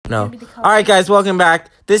No. Maybe the couple. All right, guys, welcome back.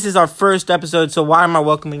 This is our first episode, so why am I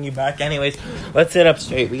welcoming you back? Anyways, let's sit up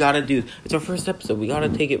straight. It's our first episode. We gotta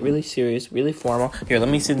take it really serious, really formal. Here, let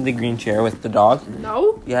me sit in the green chair with the dog.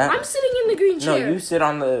 No. Yeah? I'm sitting in the green chair. No, you sit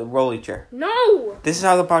on the rolly chair. No. This is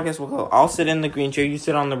how the podcast will go. I'll sit in the green chair, you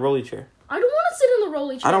sit on the rolly chair. I don't want to sit in the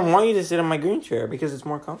rolly chair. I don't want you to sit in my green chair because it's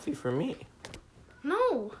more comfy for me.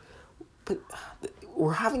 No. But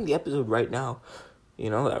we're having the episode right now. You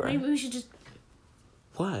know that, right? Maybe we should just...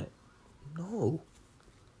 What? No.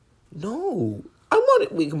 I want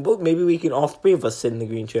it. We can both. Maybe we can all three of us sit in the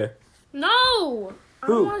green chair. No. I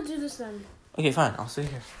Who? don't want to do this then. Okay, fine. I'll sit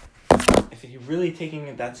here. If you're really taking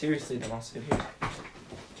it that seriously, then I'll sit here.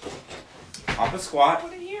 Hop a squat.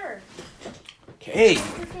 Put it here. Okay.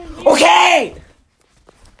 Okay.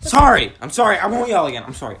 Sorry. I'm sorry. I won't yell again.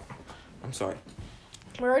 I'm sorry.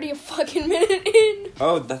 We're already a fucking minute in.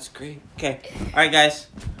 Oh, that's great. Okay. All right, guys.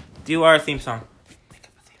 Do our theme song. Make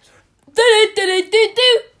up a theme song.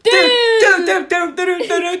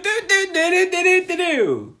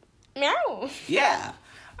 Meow. Yeah.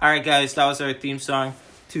 All right, guys. That was our theme song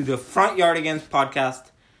to the Front Yard Against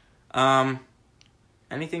podcast.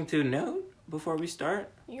 Anything to note before we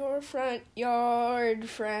start? Your front yard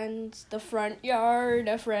friends. The front yard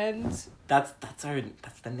of friends. That's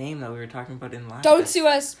the name that we were talking about in last. Don't sue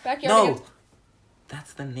us. Backyard No. again.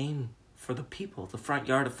 That's the name for the people. The Front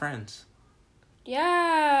Yard of Friends.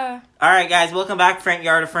 Yeah. All right, guys. Welcome back, Front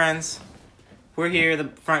Yard of Friends. We're here, the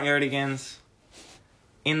Front Yard Against.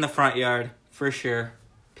 In the front yard, for sure.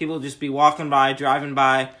 People just be walking by, driving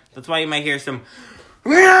by. That's why you might hear some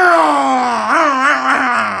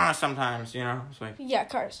sometimes, you know. It's like, Yeah,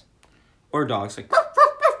 cars. or dogs, like,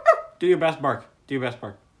 do your best bark.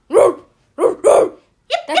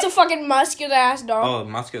 That's a fucking muscular ass dog. Oh,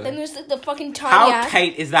 muscular. Then there's the fucking tiny How ass.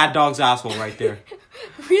 tight is that dog's asshole right there?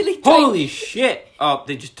 Really tight. Holy shit. Oh,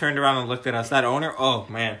 they just turned around and looked at us. That owner, oh,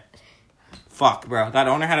 man. Fuck, bro. That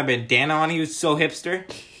owner had a bandana on. He was so hipster.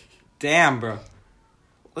 Damn, bro.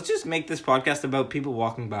 Let's just make this podcast about people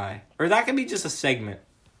walking by. Or that could be just a segment.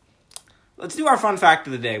 Let's do our fun fact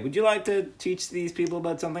of the day. Would you like to teach these people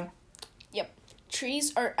about something? Yep.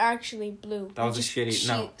 Trees are actually blue. That was a You just shitty...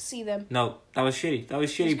 No. See them. No, that was shitty.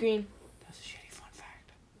 It's green. That's a shitty fun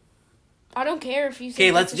fact. I don't care if you think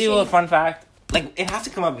Okay, let's that's do a shitty. fun fact. Like, it has to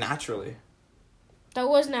come up naturally. That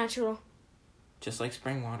was natural. Just like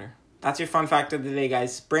spring water. That's your fun fact of the day,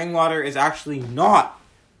 guys. Spring water is actually not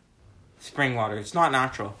spring water. It's not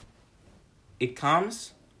natural. It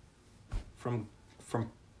comes from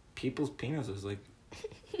people's penises, like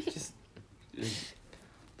just a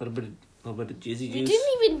little bit of jizzy juice. We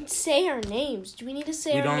didn't even say our names. Do we need to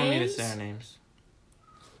say our names? We don't need to say our names.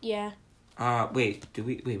 Yeah. Wait,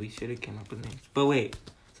 we should have came up with names. But wait.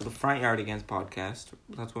 So the Front Yard Against podcast.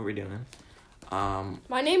 That's what we're doing.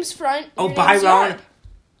 My name's Front. Oh, Your name's Byron. Yard.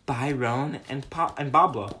 Byron and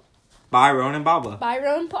Babla. Byron and Babla.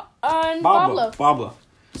 Byron and Pablo. Babla.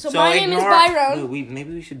 So my name is Byron.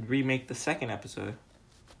 Maybe we should remake the second episode.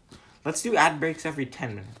 Let's do ad breaks every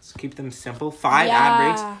 10 minutes. Keep them simple. 5 ad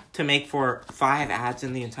breaks to make for 5 ads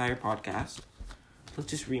in the entire podcast. Let's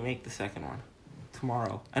just remake the second one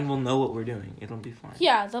tomorrow. And we'll know what we're doing. It'll be fine.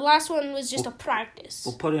 Yeah, the last one was just a practice.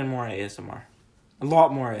 We'll put in more ASMR. A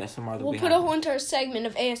lot more ASMR than We'll we put have. a whole entire segment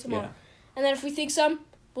of ASMR. Yeah. And then if we think some,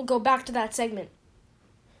 we'll go back to that segment.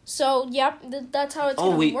 So, yep, that's how it's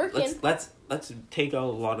going to be working. Let's take out a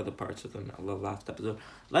lot of the parts of the last episode.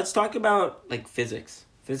 Let's talk about, like, physics.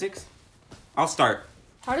 Physics? I'll start.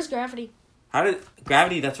 How does gravity?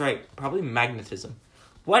 Gravity, that's right. Probably magnetism.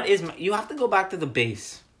 What is... You have to go back to the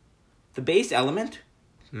base. The base element?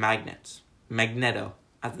 Magnets. Magneto,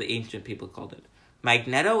 as the ancient people called it.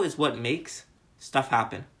 Magneto is what makes stuff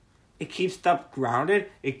happen. It keeps stuff grounded.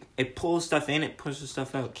 It pulls stuff in. It pushes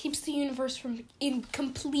stuff out. Keeps the universe from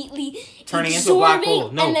completely turning into a black absorbing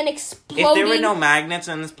hole. No. and then exploding. If there were no magnets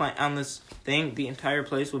on this thing, the entire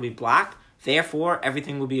place would be black. Therefore,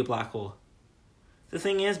 everything would be a black hole. The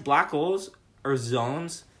thing is, black holes are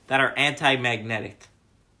zones that are anti-magnetic.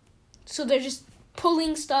 So they're just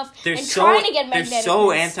pulling stuff They're and so, trying to get magnetic. They're so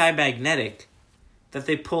anti-magnetic that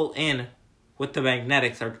they pull in what the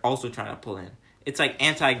magnetics are also trying to pull in. It's like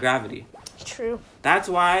anti-gravity. True. That's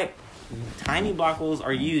why tiny black holes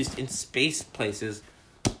are used in space places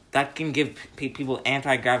that can give people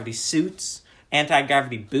anti-gravity suits,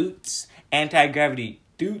 anti-gravity boots, anti-gravity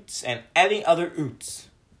doots, and any other oots.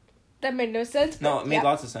 That made no sense. No, it made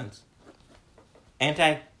lots of sense.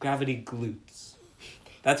 Anti-gravity glutes.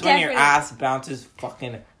 That's when your ass bounces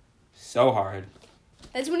fucking so hard.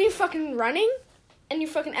 That's when you're fucking running and your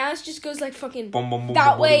fucking ass just goes like fucking Boom, boom, boom,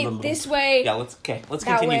 that boom, way, boom, boom. this way. Yeah, let's that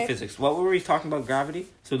continue way. physics. What were we talking about? Gravity?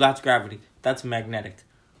 So that's gravity. That's magnetic.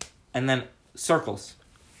 And then circles.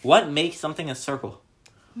 What makes something a circle?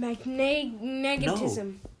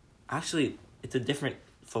 Magnetism. No. Actually, it's a different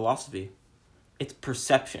philosophy. It's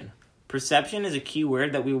perception. Perception is a key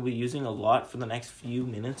word that we will be using a lot for the next few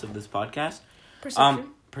minutes of this podcast. Perception.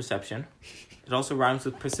 Perception. It also rhymes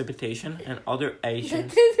with precipitation and other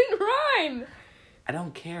Asians. That doesn't rhyme. I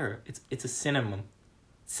don't care. It's a synonym.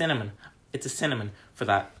 Cinnamon. It's a cinnamon for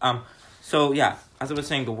that. So yeah, as I was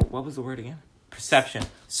saying, what was the word again? Perception.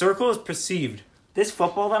 Circle is perceived. This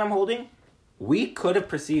football that I'm holding, we could have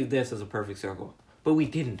perceived this as a perfect circle, but we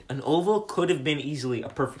didn't. An oval could have been easily a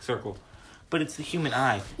perfect circle, but it's the human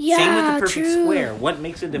eye. Yeah, Same with the perfect true. square. What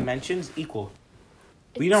makes the dimensions equal?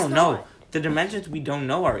 We don't know. The dimensions we don't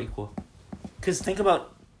know are equal. Because think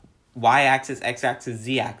about y-axis, x-axis,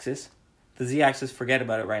 z-axis. The z-axis, forget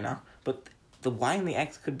about it right now. But the y and the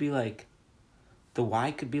x could be like... The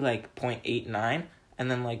y could be like 0.89,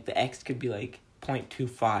 and then like the x could be like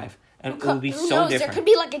 0.25. And it would be so different. There could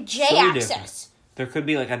be like a j-axis. There could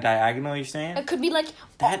be like a diagonal, you're saying? It could be like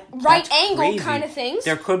right angle crazy. Kind of things.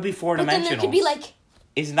 There could be four dimensionals. Then there could be like...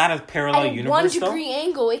 Isn't that a parallel universe, 1 degree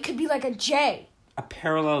angle, it could be like a j. A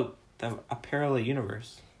parallel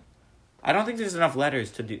universe. I don't think there's enough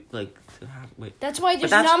letters to do, like... Wait. That's why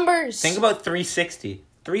there's numbers. Think about 360.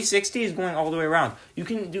 360 is going all the way around. You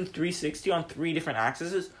can do 360 on 3 different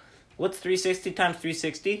axes. What's 360 times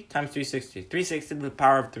 360 times 360? 360 to the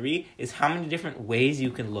power of 3 is how many different ways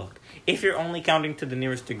you can look. If you're only counting to the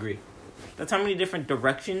nearest degree. That's how many different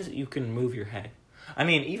directions you can move your head. I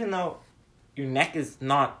mean, even though your neck is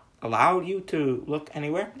not allowed you to look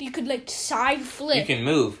anywhere. You could like side flip. You can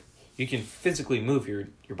move. You can physically move your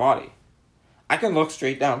body. I can look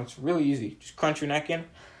straight down. It's really easy. Just crunch your neck in.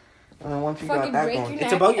 And then once you got that going,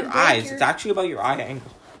 it's about your eyes. It's actually about your eye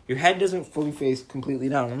angle. Your head doesn't fully face completely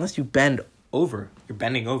down unless you bend over. You're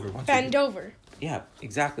bending over. Bend over. Yeah,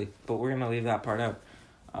 exactly. But we're going to leave that part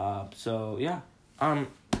out. So, yeah.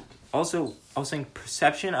 Also, I was saying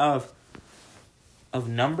perception of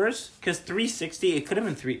numbers. Because 360, it could have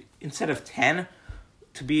been 3. Instead of 10,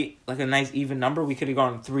 to be like a nice even number, we could have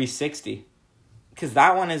gone 360. Because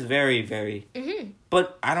that one is very, very... Mm-hmm.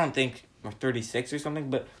 But I don't think... Or 36 or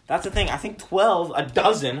something. But that's the thing. I think 12, a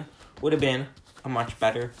dozen, would have been a much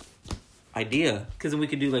better idea. Because then we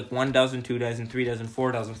could do like 1 dozen, 2 dozen, 3 dozen,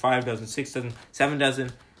 4 dozen, 5 dozen, 6 dozen, 7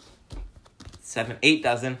 dozen, 8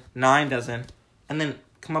 dozen, 9 dozen. And then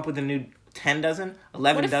come up with a new 10 dozen,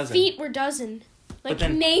 11 dozen. What if feet were dozen? Like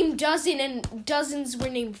then, name dozen and dozens were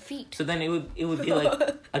named feet. So then it would be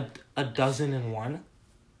like a dozen and 1.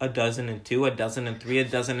 A dozen and 2, a dozen and 3, a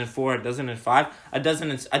dozen and 4, a dozen and 5, a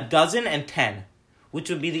dozen and 10, which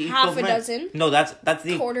would be the equivalent. Half a dozen. No, that's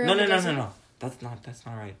the quarter. No. That's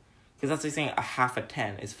not right. Because that's like saying a half of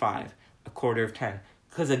 10 is 5, a quarter of 10.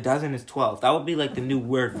 Because a dozen is 12. That would be like the new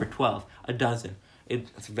word for 12. A dozen.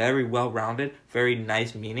 It's very well rounded, very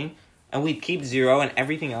nice meaning, and we'd keep 0 and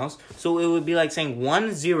everything else. So it would be like saying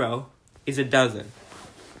 1 0 is a dozen.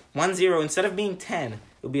 1 0 instead of being 10, it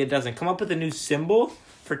would be a dozen. Come up with a new symbol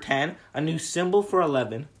for 10, a new symbol for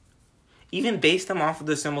 11, even base them off of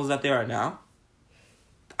the symbols that they are now.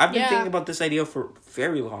 I've been thinking about this idea for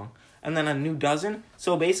very long. And then a new dozen.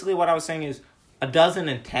 So basically what I was saying is a dozen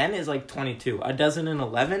and 10 is like 22. A dozen and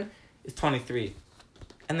 11 is 23.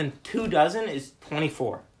 And then 2 dozen is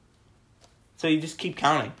 24. So you just keep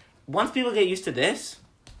counting. Once people get used to this,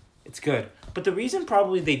 it's good. But the reason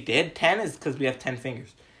probably they did 10 is because we have 10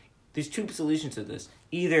 fingers. There's 2 solutions to this.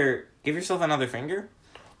 Either give yourself another finger,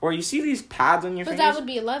 or you see these pads on your fingers? But that would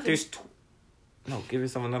be 11. No, give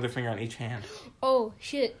yourself another finger on each hand. Oh,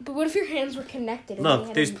 shit. But what if your hands were connected?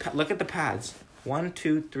 Look, look at the pads. 1,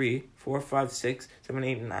 2, 3, 4, 5, 6, 7,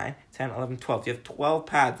 8, 9, 10, 11, 12. You have 12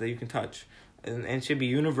 pads that you can touch. And it should be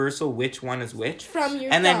universal which one is which. From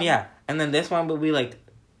your thumb. Then, and then this one will be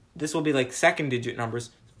like, second digit numbers,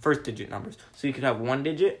 first digit numbers. So you could have 1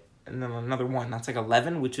 digit and then another 1. That's like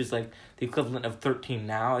 11, which is like the equivalent of 13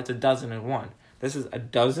 now. It's a dozen and 1. This is a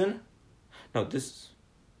dozen. No, this is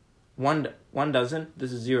one dozen.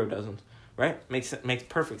 This is 0 dozens. Right? Makes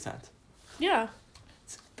perfect sense. Yeah.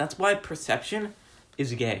 That's why perception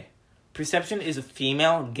is gay. Perception is a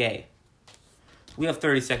female gay. We have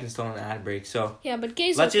 30 seconds till an ad break, so yeah, but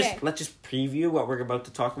gay's let's just preview what we're about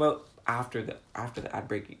to talk about after the ad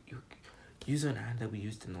break. You use an ad that we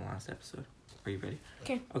used in the last episode. Are you ready?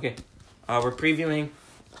 Okay. We're previewing.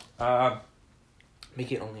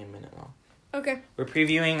 Make it only a minute long. Okay. We're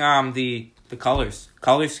previewing the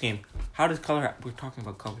color scheme. How does color? We're talking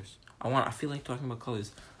about colors. I feel like talking about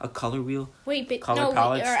colors. A color wheel. Wait, but color no,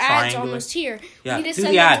 palettes, our ad's triangular. almost here. Yeah, We need to do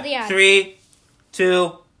send the them ad. to the ad. 3,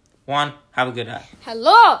 2, 1. Have a good ad.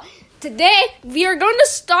 Hello. Today we are going to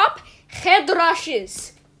stop head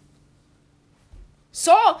rushes.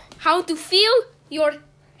 So, how to feel your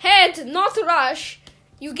head not rush?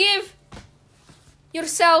 You give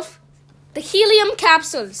yourself the helium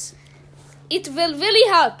capsules. It will really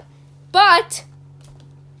help. But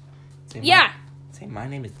Say my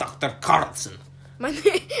name is Dr. Carlson. I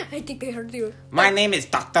think I heard you. My name is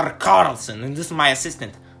Dr. Carlson, and this is my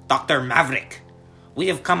assistant, Dr. Maverick. We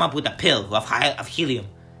have come up with a pill of helium.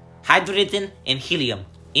 Hydrogen and helium.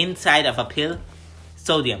 Inside of a pill,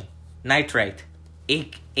 sodium, nitrate,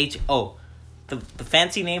 HO. The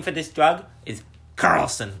fancy name for this drug is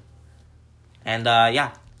Carlson. And,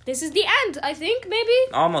 This is the end, I think, maybe?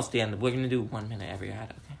 almost the end. We're going to do 1 minute every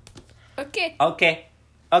ad, Okay. okay?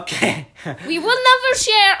 Okay. We will never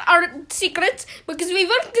share our secrets because we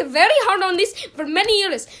worked very hard on this for many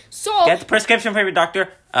years. So, Get the prescription from your doctor.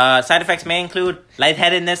 Side effects may include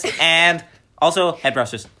lightheadedness and also head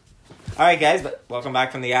brushes. Alright guys, but welcome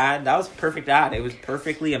back from the ad. That was a perfect ad. It was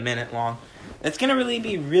perfectly a minute long. It's going to really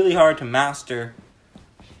be really hard to master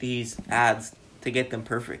these ads to get them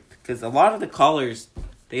perfect. Because a lot of the callers,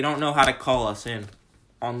 they don't know how to call us in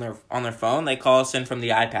on their phone. They call us in from the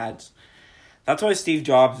iPads. That's why Steve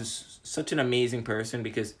Jobs is such an amazing person,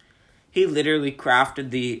 because he literally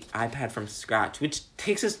crafted the iPad from scratch, which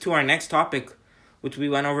takes us to our next topic, which we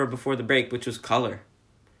went over before the break, which was color,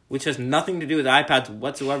 which has nothing to do with iPads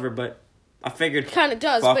whatsoever, but I figured kind of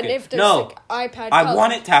does, fuck but it. if there's No, like iPad I color.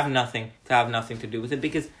 want it to have nothing to do with it,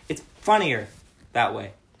 because it's funnier that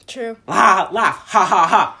way. True. Laugh, ha ha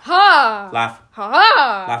ha. Ha! Laugh. Ha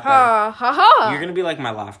ha! Laugh Ha ha ha! You're gonna be like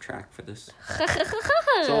my laugh track for this.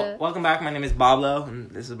 So, welcome back. My name is Boblo, and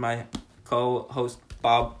this is my co-host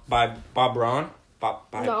Bob Rowan.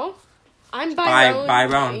 No, I'm Byron.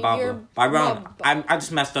 Byron, You're Byron. Bob. I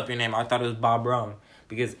just messed up your name. I thought it was Bob Rowan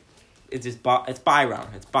because it's just it's Byron.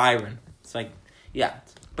 It's Byron. It's like, yeah,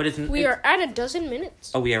 but it's We are at a dozen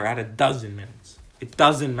minutes. Oh, we are at a dozen minutes. It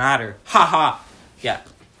doesn't matter. Ha ha. Yeah.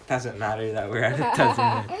 Doesn't matter that we're at a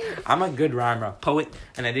dozen minutes. I'm a good rhymer, poet,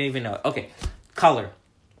 and I didn't even know it. Okay, color.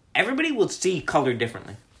 Everybody will see color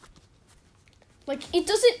differently. Like, it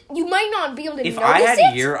doesn't... You might not be able to If notice I had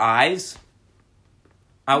it. your eyes,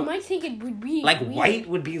 You might think it would be like weird. white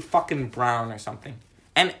would be fucking brown or something.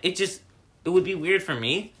 And it would be weird for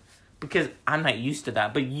me because I'm not used to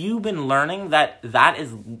that. But you've been learning that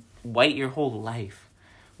is white your whole life,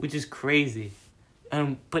 which is crazy.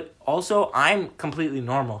 But also, I'm completely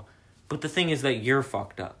normal. But the thing is that you're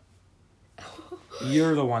fucked up.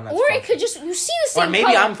 You're the one that's Or fucked it could just... You see the same Or maybe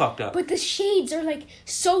color, I'm fucked up. but the shades are, like,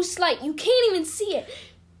 so slight. You can't even see it.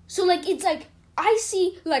 So, like, it's like... I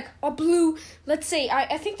see, like, a blue... Let's say...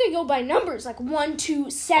 I think they go by numbers. Like, 1, 2,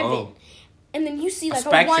 7. Oh. And then you see, like, a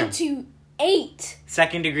spectrum. 1, 2, 8.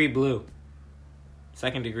 Second degree blue.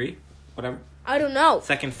 Second degree? Whatever. I don't know.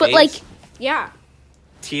 Second phase? But, like... Yeah.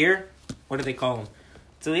 Tier? What do they call them?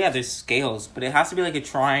 So yeah, there's scales, but it has to be like a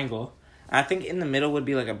triangle. I think in the middle would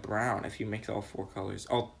be like a brown if you mix all 4 colors.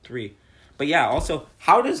 All 3. But yeah, also,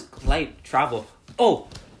 how does light travel? Oh,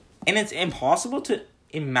 and it's impossible to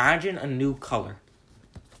imagine a new color.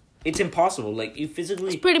 It's impossible. Like, you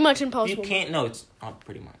physically... It's pretty much impossible. You can't... No, it's not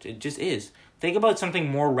pretty much. It just is. Think about something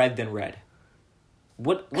more red than red.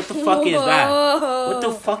 What the fuck is that? What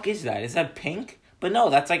the fuck is that? Is that pink? But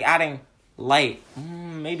no, that's like adding light.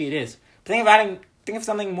 Maybe it is. Think of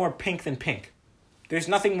something more pink than pink. There's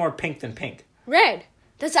nothing more pink than pink. Red.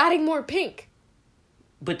 That's adding more pink.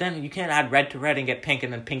 But then you can't add red to red and get pink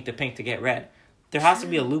and then pink to pink to get red. There has to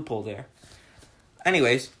be a loophole there.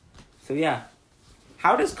 Anyways, so yeah.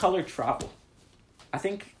 How does color travel? I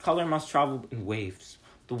think color must travel in waves.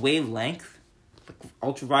 The wavelength, like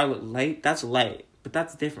ultraviolet light, that's light, but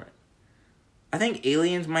that's different. I think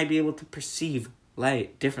aliens might be able to perceive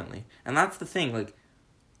light differently. And that's the thing, like,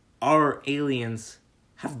 are aliens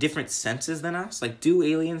have different senses than us? Like, do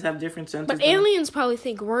aliens have different senses But than us? aliens probably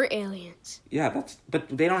think we're aliens. Yeah, but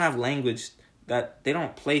they don't have language that they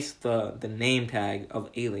don't place the name tag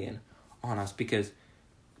of alien on us because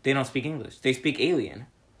they don't speak English. They speak alien.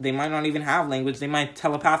 They might not even have language. They might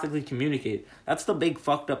telepathically communicate. That's the big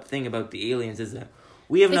fucked up thing about the aliens is that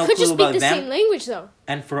we have no clue about them. They could just speak the same language though.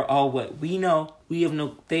 And for all what we know, they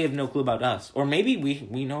have no clue about us. Or maybe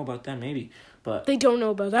we know about them, maybe. But they don't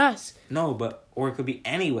know about us. No, or it could be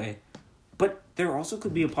anyway. But there also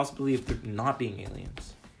could be a possibility of there not being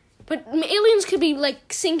aliens. But aliens could be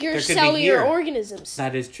like singular cellular organisms.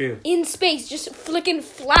 That is true. In space, just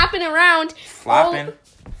flapping around. Flapping.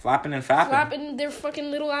 Flapping and fapping. Flapping their fucking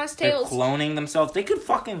little ass They're tails. cloning themselves. They could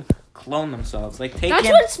fucking clone themselves. Like, take That's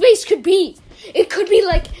in... what space could be. It could be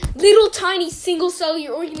like little tiny single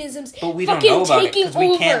cellular organisms. But we don't fucking know about it taking because we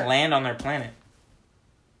over. can't land on their planet.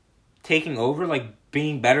 Taking over, like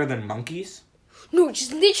being better than monkeys. No,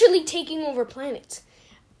 just literally taking over planets.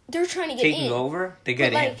 They're trying to get in. Taking over, they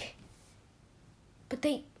get in. But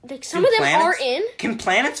they, like, some of them are in. Can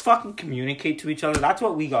planets fucking communicate to each other? That's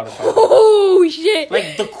what we gotta talk about. Oh shit!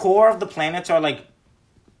 Like, the core of the planets are like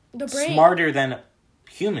The brain. smarter than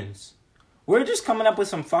humans. We're just coming up with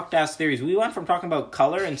some fucked ass theories. We went from talking about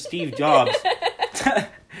color and Steve Jobs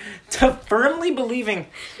to firmly believing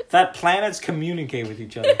that planets communicate with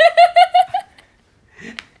each other.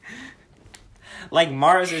 Like,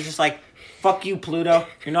 Mars is just like, fuck you, Pluto.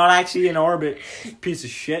 You're not actually in orbit, you piece of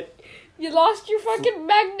shit. You lost your fucking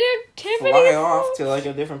magnetivity. Fly off to like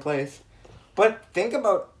a different place. But think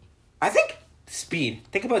about, I think speed.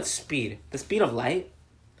 Think about speed. The speed of light.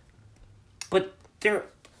 But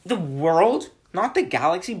the world, not the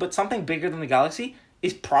galaxy, but something bigger than the galaxy,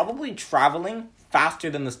 is probably traveling faster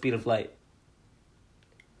than the speed of light.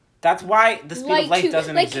 That's why the speed of light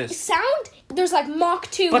doesn't exist. Sound, there's like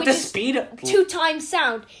Mach 2, But which the is speed 2 times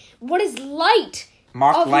sound. What is light?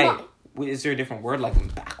 Mach of light. Is there a different word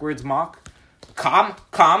like backwards Mach?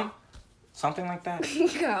 Com? Something like that.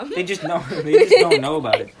 Come. They just don't know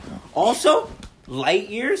about it. Also, light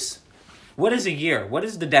years. What is a year? What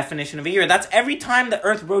is the definition of a year? That's every time the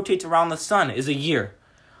Earth rotates around the sun is a year.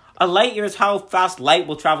 A light year is how fast light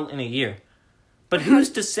will travel in a year. But who's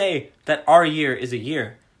to say that our year is a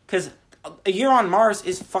year? Because a year on Mars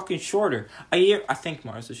is fucking shorter. I think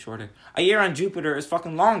Mars is shorter. A year on Jupiter is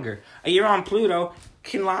fucking longer. A year on Pluto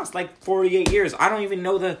can last like 48 years. I don't even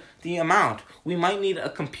know the amount. We might need a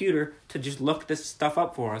computer to just look this stuff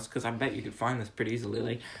up for us, because I bet you could find this pretty easily.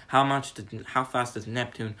 Like, how fast does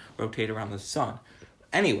Neptune rotate around the sun?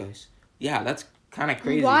 Anyways, yeah, that's kind of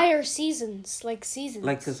crazy. Why are seasons like seasons?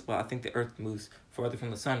 Like, because, well, I think the Earth moves farther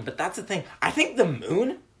from the sun. But that's the thing. I think the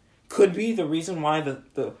moon could be the reason why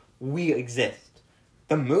we exist.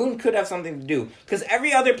 The moon could have something to do. Because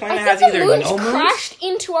every other planet has either no moons. Crashed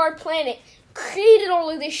into our planet, created all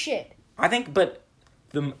of this shit. I think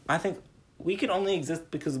we could only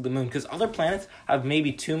exist because of the moon. Because other planets have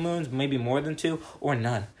maybe 2 moons, maybe more than 2, or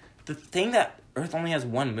none. The thing that Earth only has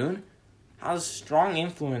 1 moon has strong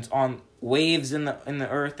influence on waves in the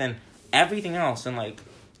Earth and everything else. And, like,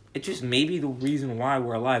 it just may be the reason why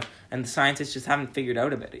we're alive. And the scientists just haven't figured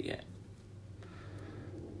out about it yet.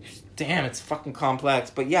 Damn, it's fucking complex.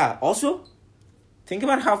 But yeah, also, think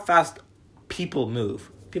about how fast people move.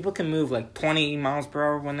 People can move like 20 miles per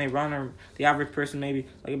hour when they run, or the average person maybe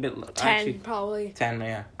like a bit... 10, actually, probably. 10,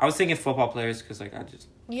 yeah. I was thinking football players because, like,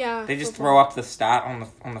 Yeah. they just football. throw up the stat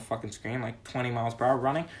on the fucking screen, like 20 miles per hour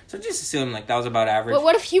running. So just assume, like, that was about average. But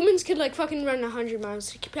what if humans could, like, fucking run 100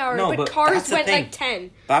 miles per hour, No, but but cars that's the went, thing. like,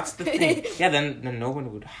 10? That's the thing. Yeah, then no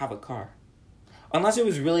one would have a car. Unless it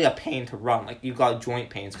was really a pain to run. Like, you got joint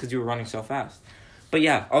pains because you were running so fast. But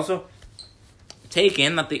yeah, also, take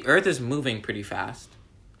in that the Earth is moving pretty fast.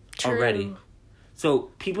 True. Already.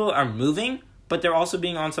 So, people are moving, but they're also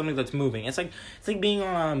being on something that's moving. It's like being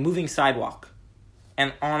on a moving sidewalk.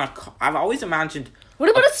 And on a... I've always imagined... What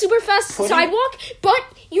about a super fast sidewalk, but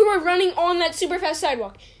you are running on that super fast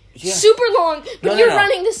sidewalk? Yeah. Super long, but you're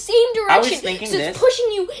running the same direction. I was thinking so it's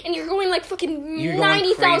pushing you, and you're going like fucking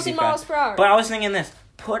 90,000 miles per hour. But I was thinking this.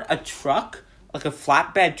 Put a truck, like a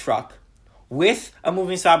flatbed truck, with a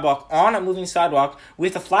moving sidewalk on a moving sidewalk,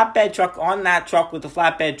 with a flatbed truck on that truck, with a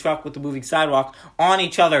flatbed truck with a moving sidewalk on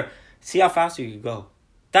each other. See how fast you could go.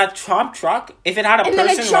 That truck, if it had a person running...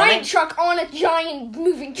 And then a giant truck on a giant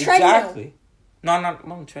moving treadmill. Exactly.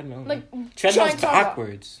 No, treadmill. Like, treadmill's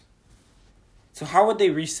backwards. So how would they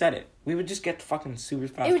reset it? We would just get fucking super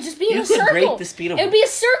fast. It would just be a circle. You could break the speed of light. It would be a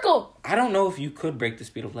circle. I don't know if you could break the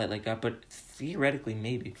speed of light like that, but theoretically,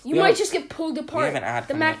 maybe. You might just get pulled apart. We have an ad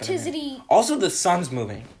the magneticity... Also, the sun's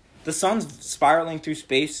moving. The sun's spiraling through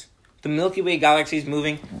space. The Milky Way galaxy is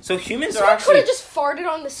moving. So humans are actually... could have just farted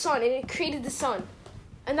on the sun, and it created the sun.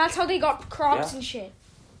 And that's how they got crops and shit.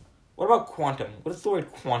 What about quantum? What does the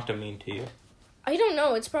word quantum mean to you? I don't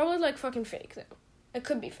know. It's probably like fucking fake, though. It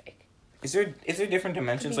could be fake. Is there different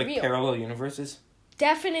dimensions, like real. parallel universes?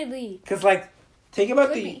 Definitely. Because, like, think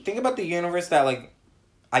about the universe that, like,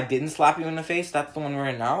 I didn't slap you in the face. That's the one we're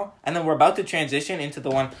in now. And then we're about to transition into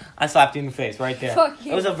the one I slapped you in the face right there. Fuck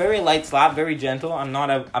you. It was a very light slap, very gentle. I'm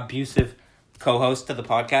not an abusive co-host to the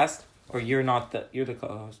podcast. Or you're the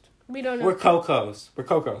co-host. We don't know. We're co-hosts. We're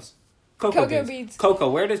co-hosts. Cocoa beans. Cocoa.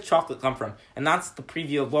 Where does chocolate come from? And that's the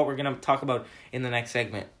preview of what we're going to talk about in the next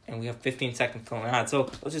segment. And we have 15 seconds till an ad. So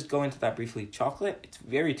let's just go into that briefly. Chocolate, it's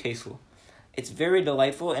very tasteful. It's very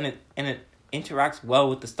delightful, and it interacts well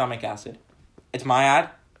with the stomach acid. It's my ad.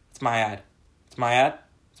 It's my ad. It's my ad.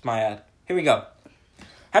 It's my ad. Here we go.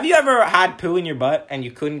 Have you ever had poo in your butt and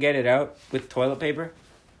you couldn't get it out with toilet paper?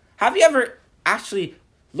 Have you ever actually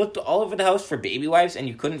looked all over the house for baby wipes and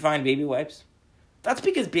you couldn't find baby wipes? That's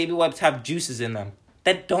because baby wipes have juices in them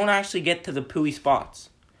that don't actually get to the pooey spots.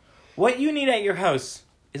 What you need at your house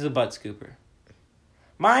is a butt scooper.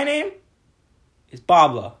 My name is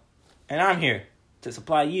Babla, and I'm here to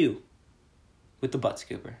supply you with the butt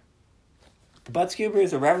scooper. The butt scooper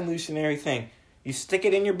is a revolutionary thing. You stick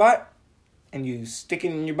it in your butt, and you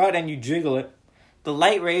jiggle it. The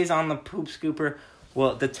light rays on the poop scooper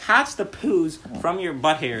will detach the poos from your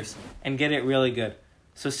butt hairs and get it really good.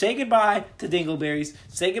 So say goodbye to dingleberries.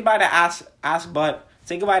 Say goodbye to ass butt.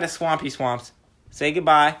 Say goodbye to swampy swamps. Say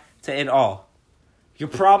goodbye to it all. Your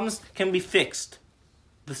problems can be fixed.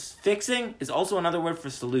 The fixing is also another word for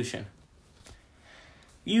solution.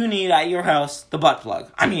 You need at your house the butt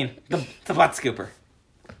plug. The butt scooper.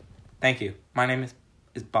 Thank you. My name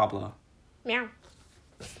is Babla. Meow.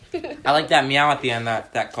 I like that meow at the end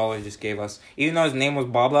that caller just gave us. Even though his name was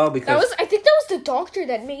Babla, because... I think that was the doctor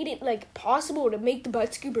that made it, possible to make the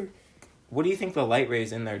butt scooper. What do you think the light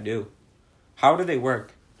rays in there do? How do they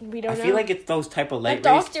work? We don't know. I feel like it's those type of light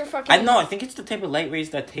that rays. Doctor fucking... I think it's the type of light rays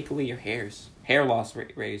that take away your hairs. Hair loss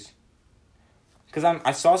rays. Because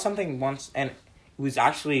I saw something once, and it was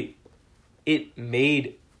actually... It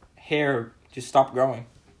made hair just stop growing.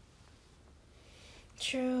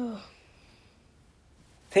 True.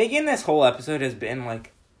 Taking this whole episode has been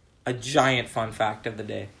a giant fun fact of the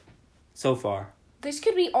day so far. This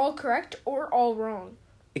could be all correct or all wrong.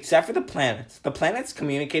 Except for the planets. The planets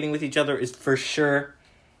communicating with each other is for sure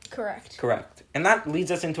correct. And that leads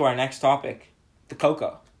us into our next topic, the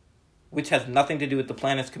cocoa, which has nothing to do with the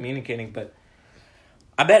planets communicating, but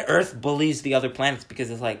I bet Earth bullies the other planets because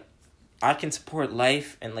it's I can support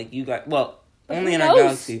life and you got, only in our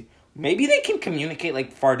galaxy. Maybe they can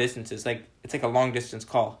communicate far distances. It's a long distance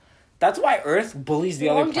call. That's why Earth bullies the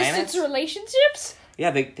other planets. Long distance relationships?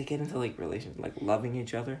 Yeah, they get into relations, loving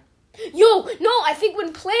each other. Yo, no, I think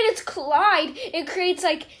when planets collide, it creates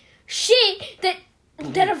shit that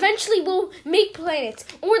eventually will make planets.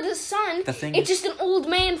 Or the sun, it's just an old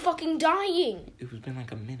man fucking dying. It was been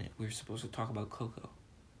a minute. We were supposed to talk about cocoa.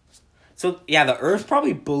 So, yeah, the Earth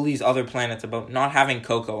probably bullies other planets about not having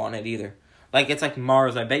cocoa on it either. It's like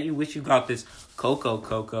Mars. I bet you wish you got this cocoa.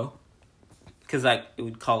 Because, it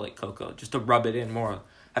would call it cocoa, just to rub it in more.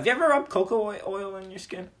 Have you ever rubbed cocoa oil in your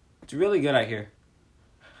skin? It's really good, I hear.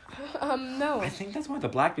 No. I think that's why the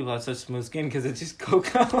black people have such smooth skin, because it's just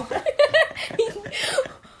cocoa.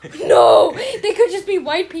 No! They could just be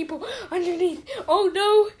white people underneath. Oh,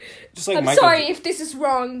 no. Just like I'm sorry if this is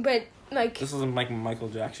wrong, but, This is Michael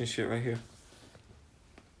Jackson shit right here.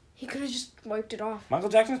 He could have just wiped it off. Michael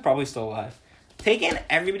Jackson's probably still alive.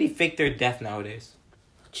 Everybody fake their death nowadays.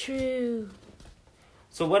 True.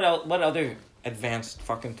 So what other advanced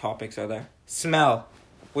fucking topics are there? Smell.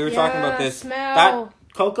 We were talking about this. Smell. That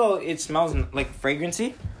cocoa, it smells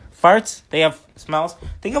fragrancy. Farts, they have smells.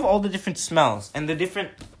 Think of all the different smells and the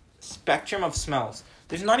different spectrum of smells.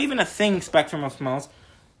 There's not even a thing spectrum of smells.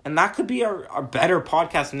 And that could be our better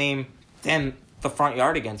podcast name than the Front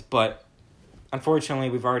Yardigans, but unfortunately,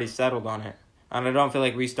 we've already settled on it. And I don't feel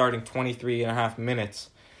like restarting 23 and a half minutes.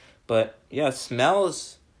 But, yeah,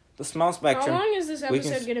 smells. The smell spectrum. How long is this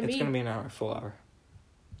episode going to be? It's going to be an hour, full hour.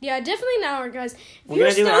 Yeah, definitely an hour, guys. We're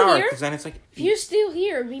going to do an hour, because then it's if you're still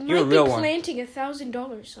here, we might be planting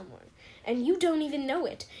 $1,000 somewhere. And you don't even know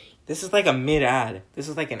it. This is a mid-ad. This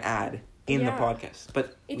is an ad in the podcast.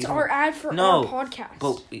 But it's our ad for our podcast.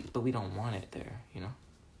 But we don't want it there,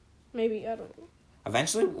 Maybe, I don't know.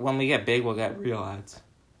 Eventually, when we get big, we'll get real ads.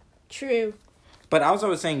 True. But I was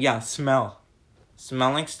always saying, yeah, smell.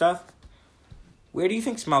 Smelling stuff. Where do you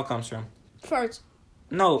think smell comes from? Farts.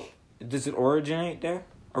 No. Does it originate there?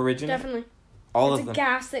 Definitely. All of them. It's a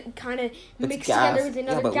gas that kind of mixed together with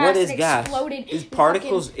another but gas what is and gas? Exploded. Is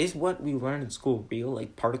particles, is what we learned in school real?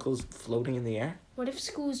 Particles floating in the air? What if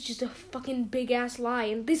school is just a fucking big-ass lie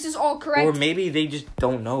and this is all correct? Or maybe they just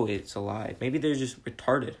don't know it's a lie. Maybe they're just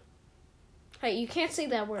retarded. Hey, you can't say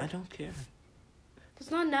that word. I don't care.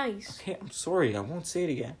 That's not nice. Okay, I'm sorry. I won't say it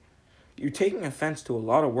again. You're taking offense to a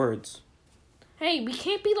lot of words. Hey, we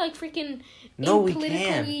can't be freaking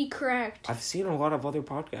politically correct. I've seen a lot of other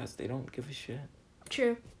podcasts. They don't give a shit.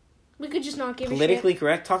 True. We could just not give a shit. Politically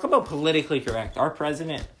correct? Talk about politically correct. Our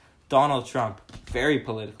president, Donald Trump, very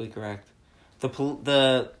politically correct.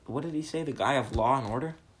 the what did he say? The guy of Law and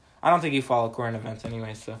Order? I don't think he followed current events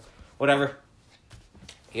anyway, so whatever.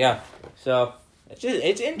 Yeah, so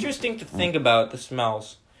it's interesting to think about the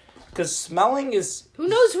smells, because smelling is. Who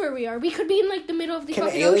knows where we are? We could be in like the middle of the Can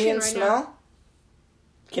fucking ocean aliens right smell? now.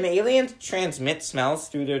 Can aliens transmit smells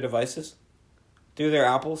through their devices, through their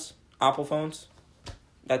Apple phones,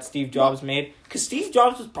 that Steve Jobs made? Because Steve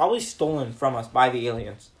Jobs was probably stolen from us by the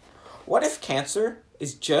aliens. What if cancer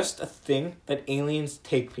is just a thing that aliens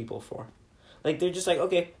take people for? Like, they're just like,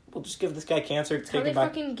 okay, we'll just give this guy cancer, take him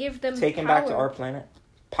back to our planet.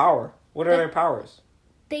 Power. What are their powers?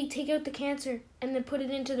 They take out the cancer and then put it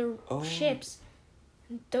into their ships.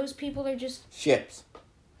 And those people are just... Ships.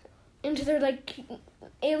 Into their, like,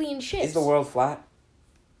 alien ships. Is the world flat?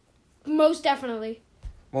 Most definitely.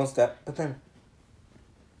 But then,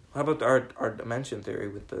 how about our dimension theory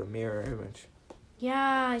with the mirror image?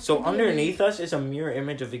 Yeah. So underneath us is a mirror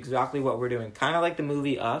image of exactly what we're doing. Kind of like the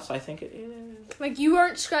movie Us, I think it is. Like, you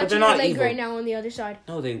aren't scratching your leg right now on the other side.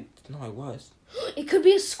 No, I was. It could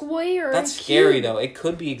be a square. That's scary, though. It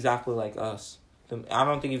could be exactly like Us. I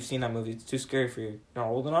don't think you've seen that movie. It's too scary for you. You're not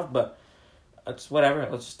old enough, but it's whatever.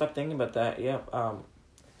 Let's just stop thinking about that. Yeah.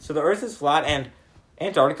 So the Earth is flat, and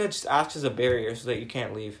Antarctica just acts as a barrier so that you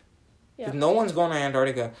can't leave. Yeah. No one's going to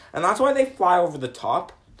Antarctica. And that's why they fly over the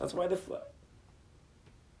top. That's why they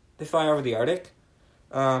fly over the Arctic.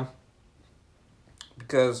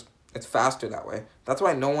 Because it's faster that way. That's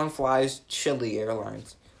why no one flies Chile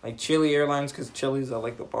Airlines. Like Chile Airlines, because Chile's at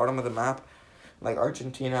like the bottom of the map. Like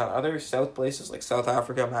Argentina, other south places like South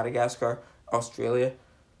Africa, Madagascar, Australia.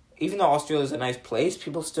 Even though Australia is a nice place,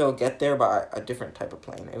 people still get there by a different type of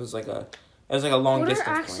plane. It was like a long distance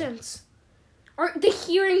plane. What are accents? The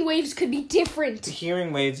hearing waves could be different. The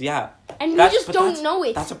hearing waves, yeah. And we just don't know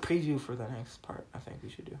it. That's a preview for the next part, I think we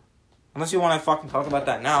should do. Unless you want to fucking talk about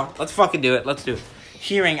that now. Let's fucking do it. Let's do it.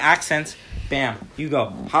 Hearing, accents, bam, you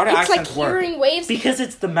go. How do accents work? It's like hearing waves. Because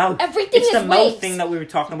it's the mouth. Everything is waves. It's the mouth thing that we were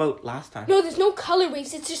talking about last time. No, there's no color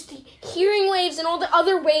waves. It's just the hearing waves and all the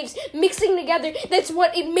other waves mixing together. That's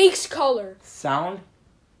what it makes color. Sound.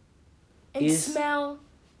 And smell.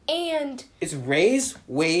 And... It's rays,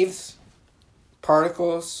 waves,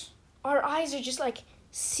 particles. Our eyes are just like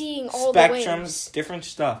seeing all the waves. Spectrums, different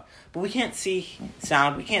stuff. But we can't see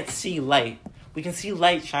sound. We can't see light. We can see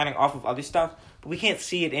light shining off of other stuff, but we can't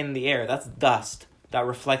see it in the air. That's dust that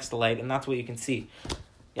reflects the light, and that's what you can see.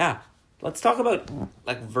 Yeah. Let's talk about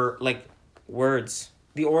like words.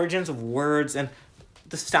 The origins of words and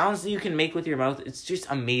the sounds that you can make with your mouth. It's just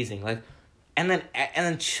amazing. Like, and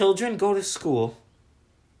then children go to school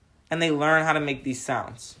and they learn how to make these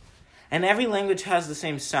sounds. And every language has the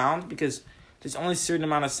same sound because there's only a certain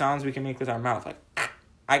amount of sounds we can make with our mouth. Like,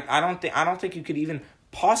 I don't think you could even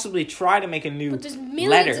possibly try to make a new letter. But there's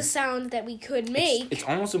millions of sounds that we could make. It's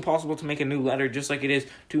almost impossible to make a new letter, just like it is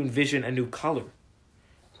to envision a new color.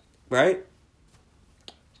 Right?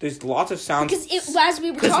 There's lots of sounds. Because as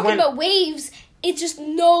we were talking about waves, it's just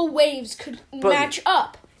no waves could match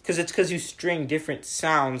up. Because you string different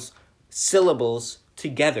sounds, syllables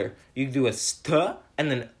together. You do a st and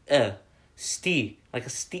then sti, like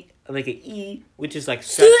a e, which is like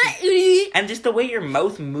and just the way your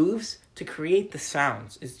mouth moves to create the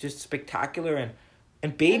sounds is just spectacular.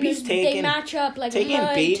 And babies they match up like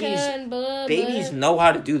babies know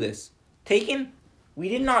how to do this. We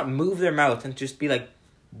did not move their mouth and just be like,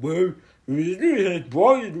 that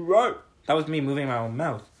was me moving my own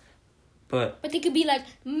mouth. But they could be like,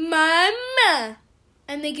 mama,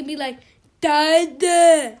 and they could be like,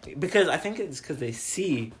 dada. Because I think it's because they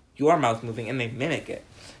see your mouth moving and they mimic it.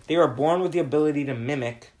 They are born with the ability to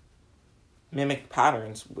mimic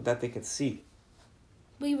patterns that they could see.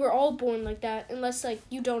 We were all born like that, unless like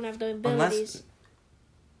you don't have the abilities.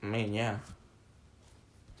 Yeah.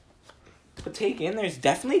 But there's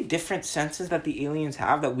definitely different senses that the aliens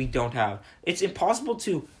have that we don't have. It's impossible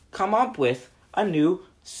to come up with a new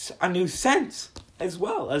sense, as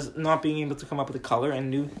well as not being able to come up with a color and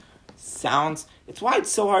new sounds. It's why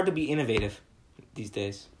it's so hard to be innovative these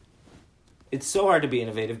days. It's so hard to be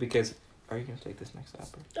innovative because... Are you going to take this next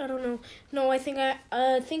apple? I don't know. No, I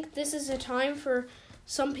think this is a time for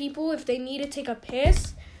some people, if they need to take a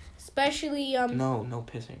piss, especially... No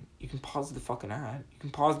pissing. You can pause the fucking ad. You can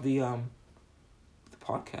pause the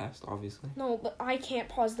podcast, obviously. No, but I can't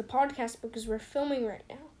pause the podcast because we're filming right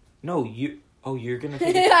now. No, you're going to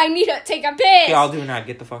take I need to take a piss! Okay, I'll do an ad.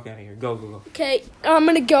 Get the fuck out of here. Go. Okay, I'm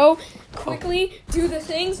going to go quickly do the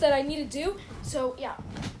things that I need to do. So, yeah.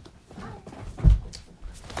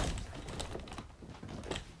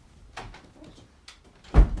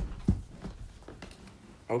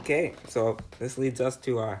 Okay, so this leads us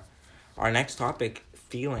to our our next topic,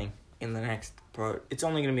 feeling, in the next part. It's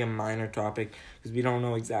only going to be a minor topic because we don't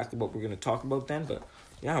know exactly what we're going to talk about then. But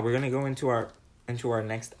yeah, we're going to go into our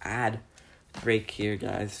next ad break here,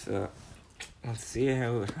 guys. Let's see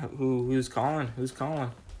who's calling. Who's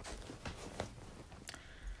calling?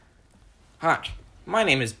 Hi, my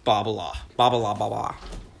name is Babala.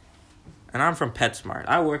 And I'm from PetSmart.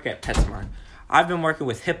 I work at PetSmart. I've been working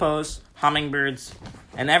with hippos, hummingbirds,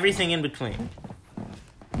 and everything in between.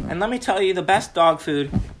 And let me tell you, the best dog food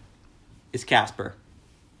is Casper.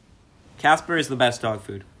 Casper is the best dog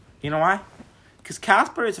food. You know why? Because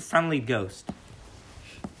Casper is a friendly ghost.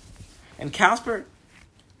 And Casper,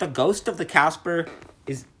 the ghost of the Casper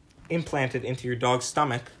is implanted into your dog's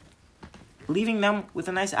stomach, leaving them with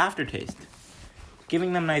a nice aftertaste,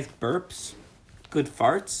 giving them nice burps, good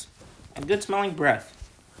farts, and good smelling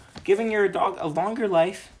breath, giving your dog a longer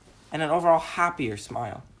life and an overall happier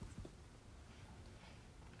smile.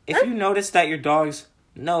 If you notice that your dog's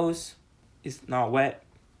nose is not wet,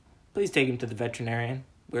 please take him to the veterinarian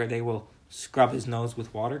where they will scrub his nose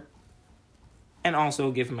with water and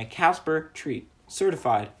also give him a Casper treat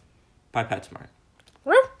certified by PetSmart.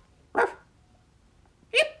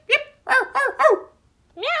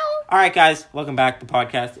 All right, guys, welcome back to the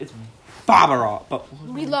podcast. It's Barbara.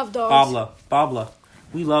 We love dogs. Babla.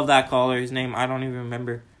 We love that caller. His name, I don't even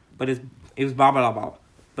remember, but it was Babla.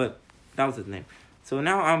 But that was his name. So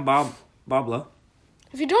now I'm Babla.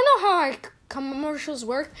 If you don't know how our commercials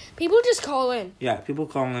work, people just call in. Yeah, people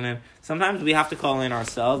calling in. Sometimes we have to call in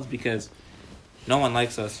ourselves because no one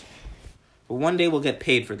likes us. But one day we'll get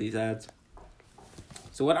paid for these ads.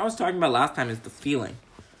 So what I was talking about last time is the feeling.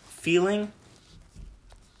 Feeling,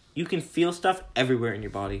 you can feel stuff everywhere in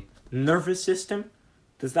your body. Nervous system,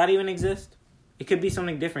 does that even exist? It could be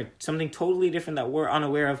something different, something totally different that we're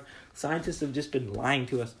unaware of. Scientists have just been lying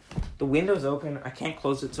to us. The window's open. I can't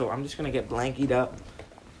close it, so I'm just going to get blankied up.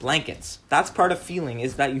 Blankets. That's part of feeling,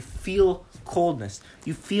 is that you feel coldness.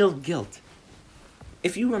 You feel guilt.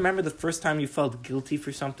 If you remember the first time you felt guilty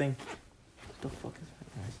for something, what the fuck is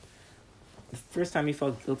that noise? The first time you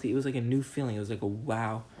felt guilty, it was like a new feeling. It was like a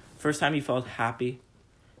wow. First time you felt happy,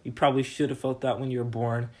 you probably should have felt that when you were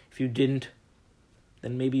born. If you didn't,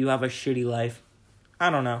 then maybe you have a shitty life. I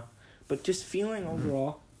don't know. But just feeling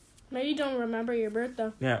overall. Maybe you don't remember your birth,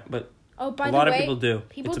 though. Yeah, but by the way, a lot of people do.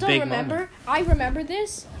 People it's a don't big remember. moment. I remember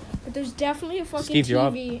this, but there's definitely a fucking Steve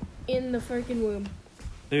Jobs. TV in the freaking womb.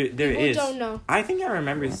 There People is. don't know. I think I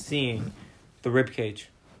remember seeing the ribcage.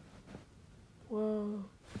 Whoa.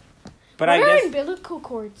 But what I are guess umbilical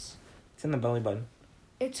cords? it's in the belly button.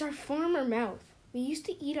 It's our former mouth. We used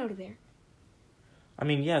to eat out of there. I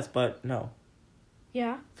mean, yes, but no.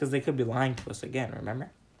 Yeah. Because they could be lying to us again,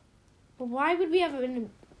 remember? But why would we have it in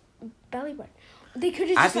a belly button? They could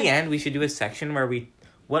have At just the end, we should do a section where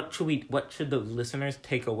what should the listeners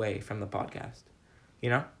take away from the podcast?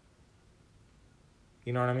 You know?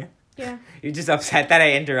 You know what I mean? Yeah. You're just upset that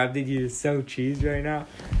I interrupted you. You're so cheese right now.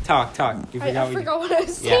 Talk. You I forgot what I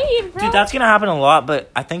was saying, bro. Dude, that's gonna happen a lot, but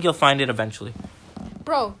I think you'll find it eventually.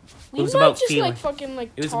 Bro, we It was might about just feeling.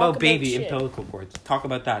 It was about baby umbilical cords. Talk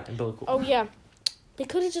about that, umbilical Oh cords. yeah. They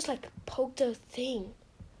could have just poked a thing.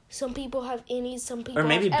 Some people have innies, some people Or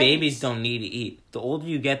maybe have babies outies. don't need to eat. The older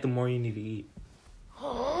you get, the more you need to eat.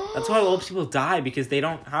 That's why old people die, because they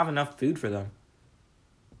don't have enough food for them.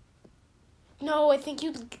 No, I think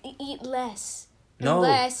you eat less. No,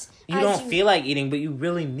 Less you don't feel like eating, but you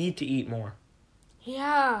really need to eat more.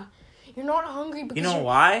 Yeah. You're not hungry because You know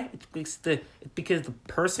why? It's because the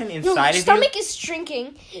person your inside of you... stomach is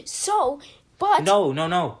shrinking. So, but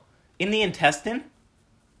No. In the intestine,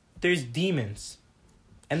 there's demons.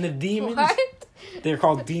 And the demons... What? They're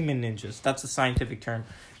called demon ninjas. That's a scientific term.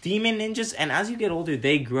 Demon ninjas, and as you get older,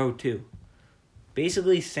 they grow too.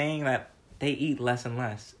 Basically saying that they eat less and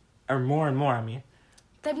less. Or more and more, I mean.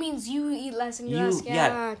 That means you eat less and You- less. yeah.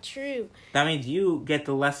 Yeah, true. That means you get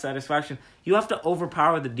the less satisfaction. You have to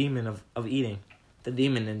overpower the demon of eating. The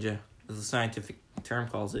demon ninja, as the scientific term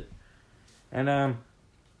calls it. And,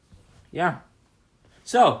 yeah.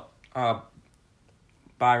 So,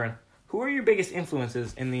 Byron, who are your biggest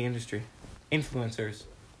influences in the industry? Influencers.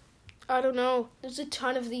 I don't know. There's a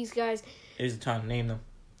ton of these guys. There's a ton. Name them.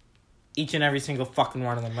 Each and every single fucking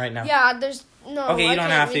one of them right now. Yeah, there's no. Okay, you I don't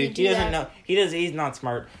can't have to. really He do doesn't that. know. He's not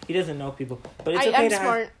smart. He doesn't know people. But it's I okay am to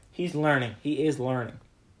smart. have. He's learning. He is learning.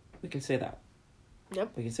 We can say that.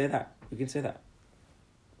 Yep. We can say that. We're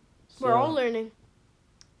So, all learning.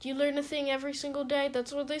 Do you learn a thing every single day?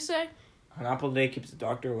 That's what they say. An apple a day keeps the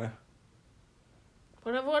doctor away.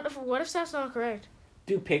 What if that's not correct?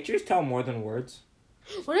 Do pictures tell more than words?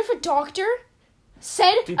 What if a doctor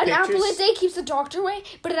said Do an apple a pictures- day keeps the doctor away,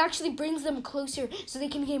 but it actually brings them closer so they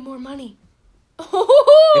can get more money.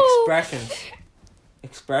 Expressions.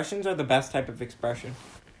 Expressions are the best type of expression.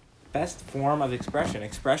 Best form of expression.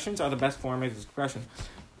 Expressions are the best form of expression.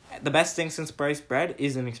 The best thing since sliced bread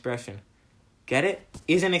is an expression. Get it?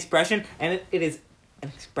 Is an expression, and it is an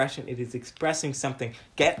expression. It is expressing something.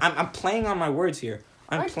 I'm playing on my words here.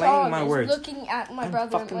 I'm playing my words. Looking at my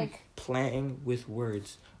brother fucking like playing with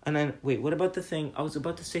words. And then wait, what about the thing? I was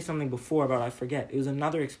about to say something before, but I forget. It was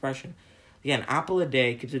another expression. Yeah, an apple a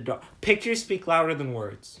day keeps a dog. Pictures speak louder than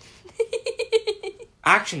words.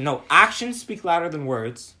 Actions speak louder than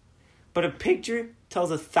words. But a picture tells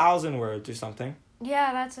 1,000 words or something.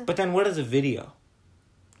 yeah, that's a But then what is a video?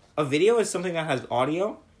 A video is something that has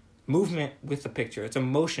audio, movement with the picture. It's a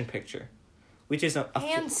motion picture, which is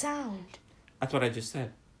and sound. That's what I just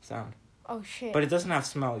said. Sound. Oh shit. But it doesn't have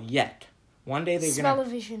smell yet. One day they're gonna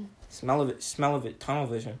Smell-o-vision. smell of it, tunnel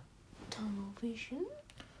vision. Tunnel vision.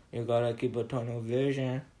 You gotta keep a tunnel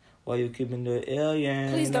vision while you keeping the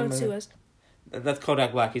alien. Please don't sue us. That's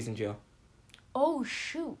Kodak Black. He's in jail. Oh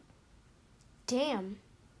shoot. Damn.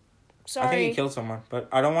 I Sorry. think he killed someone, but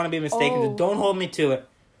I don't want to be mistaken. Oh. Don't hold me to it.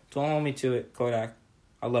 Don't hold me to it, Kodak.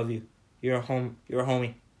 I love you. You're a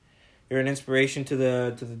homie. You're an inspiration to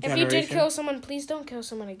the generation. If you did kill someone, please don't kill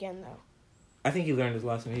someone again, though. I think he learned his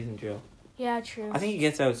lesson. He's in jail. Yeah, true. I think he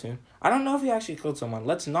gets out soon. I don't know if he actually killed someone.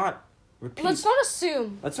 Let's not repeat. Let's not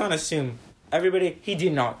assume. Let's not assume. Everybody, he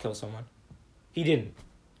did not kill someone. He didn't.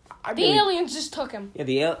 The aliens just took him. Yeah,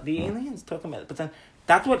 the aliens took him, but then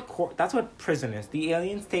that's what prison is. The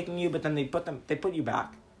aliens taking you, but then they put you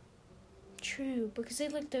back. True, because they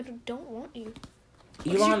don't want you.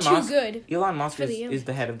 Elon you're Musk. too good Elon Musk for the is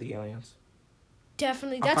the head of the aliens.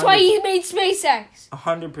 Definitely. That's why he made SpaceX.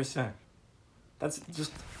 100%. That's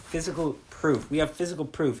just physical proof. We have physical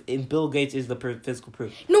proof. And Bill Gates is the physical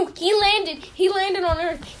proof. No, he landed. He landed on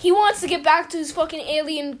Earth. He wants to get back to his fucking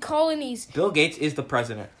alien colonies. Bill Gates is the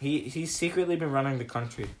president. He's secretly been running the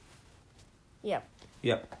country. Yep.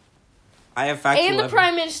 I have facts. And the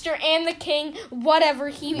prime minister and the king, whatever.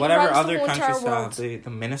 Whatever runs other the whole entire countries world. have. The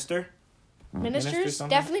minister? Ministers? something?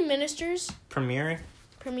 Definitely ministers. Premier?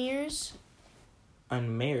 Premiers.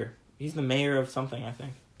 And mayor. He's the mayor of something, I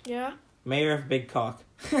think. Yeah. Mayor of Big Cock.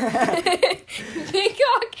 Bangkok.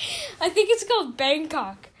 I think it's called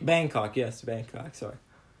Bangkok. Bangkok, yes, Bangkok, sorry.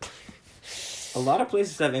 A lot of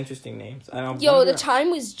places have interesting names. I don't Yo, the time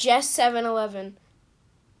was just 7-Eleven.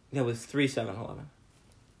 That was 3-7-11.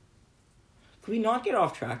 Could we not get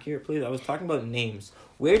off track here, please? I was talking about names.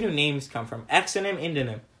 Where do names come from? Exonym,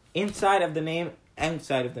 endonym. Inside of the name,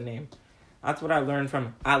 outside of the name. That's what I learned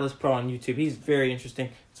from Atlas Pro on YouTube. He's very interesting.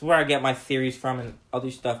 It's where I get my theories from and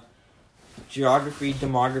other stuff. Geography,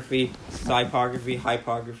 demography, typography,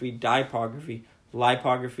 hypography, typography,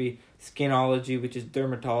 lipography, skinology, which is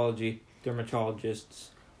dermatology. Dermatologists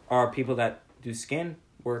are people that do skin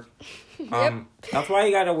work. Yep. That's why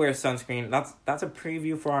you gotta wear sunscreen. That's a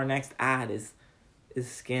preview for our next ad. Is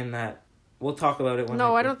skin that we'll talk about it when.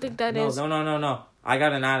 No, I don't think that is. No. I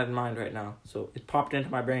got an ad in mind right now, so it popped into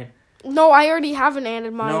my brain. No, I already have an ad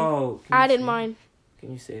in mind. No, Ad in mind.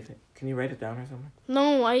 Can you save it? Can you write it down or something?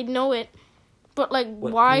 No, I know it. But, like,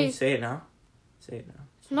 What, why? Can you say it now? Say it now.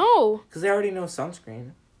 No. Because they already know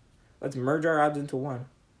sunscreen. Let's merge our ads into one.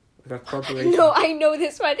 Like a corporation. No, I know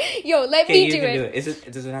this one. Yo, let Okay, me you do can it. do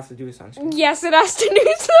it. Does it have to do with sunscreen? Yes, it has to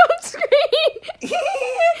do sunscreen.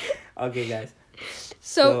 Okay, guys.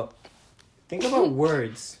 So, think about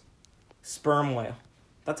words. Sperm whale.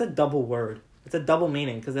 That's a double word. It's a double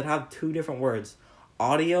meaning because it have two different words.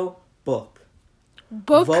 Audio, book.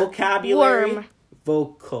 book, Vocabulary, worm.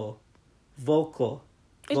 vocal.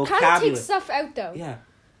 It kind of Vocabulary. takes stuff out, though. Yeah.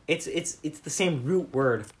 It's the same root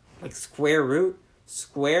word. Like square root,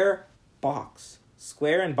 square, box.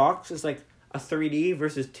 Square and box is like a 3D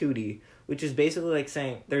versus 2D, which is basically like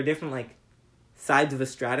saying they're different like sides of a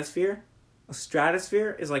stratosphere. A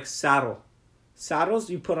stratosphere is like saddle. Saddles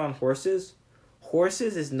you put on horses.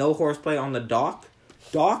 Horses is no horseplay on the dock.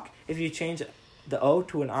 Dock, if you change the O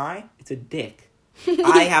to an I, it's a dick.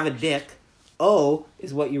 I have a dick. O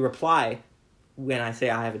is what you reply when I say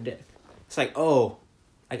I have a dick. It's like, oh,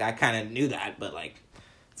 like I kind of knew that, but like,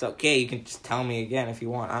 it's okay. You can just tell me again if you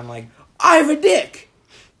want. I'm like, I have a dick.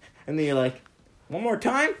 And then you're like, one more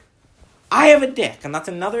time? I have a dick. And that's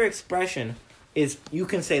another expression is you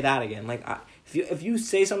can say that again. Like, if you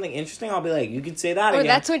say something interesting, I'll be like, you can say that again.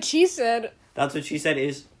 That's what she said. That's what she said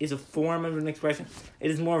is a form of an expression.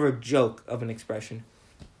 It is more of a joke of an expression.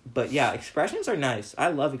 But yeah, expressions are nice. I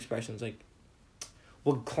love expressions. Like,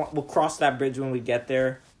 we'll cross that bridge when we get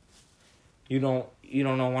there. You don't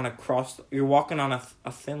want to cross. You're walking on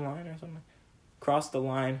a thin line or something. Cross the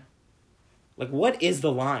line. Like, what is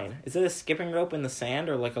the line? Is it a skipping rope in the sand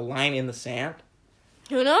or like a line in the sand?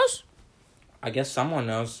 Who knows? I guess someone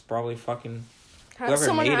knows. Probably fucking whoever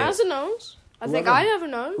Someone made has it. a nose. I think I have a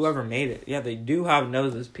nose. Whoever made it. Yeah, they do have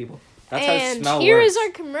noses, people. That's how and smell here works. is our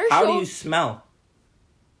commercial. How do you smell?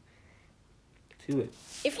 To it.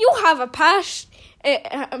 If you have a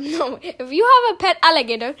if you have a pet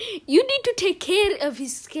alligator, you need to take care of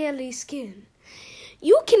his scaly skin.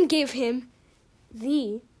 You can give him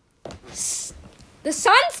the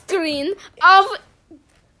sunscreen of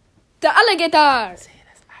the alligator. Say it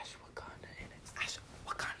as Ash Wakanda in it. Ash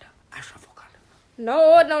Wakanda. Ash of Wakanda.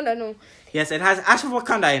 No. Yes, it has Ash of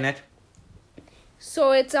Wakanda in it.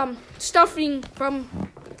 So it's stuffing from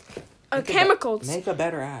chemicals Make a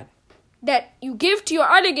better ad. that you give to your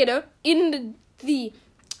alligator in the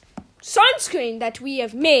sunscreen that we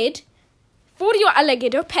have made for your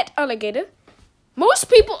alligator, pet alligator. Most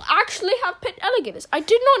people actually have pet alligators. I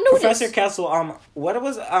did not know Professor this. Kessel, what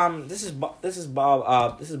was this is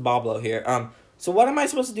Boblo here. So what am I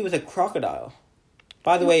supposed to do with a crocodile?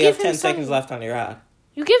 By the way, you have 10 seconds left on your ad.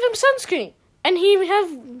 You give him sunscreen, and he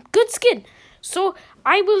have good skin. So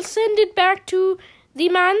I will send it back to the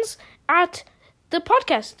mans at the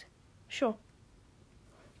podcast. Sure.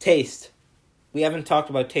 Taste. We haven't talked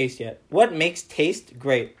about taste yet. What makes taste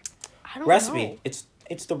great? I don't Recipe. know.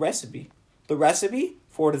 It's the recipe. The recipe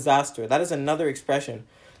for disaster. That is another expression.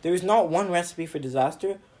 There is not one recipe for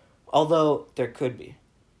disaster, although there could be.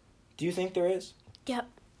 Do you think there is? Yeah,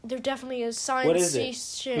 there definitely is science. What is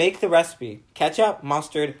it? Make the recipe. Ketchup,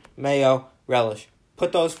 mustard, mayo, relish.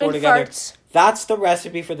 Put those four and together. Farts. That's the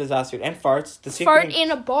recipe for disaster. And farts. The secret. Fart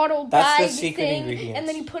in a bottle That's the bag secret thing, ingredients. and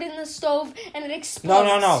then you put it in the stove, and it explodes.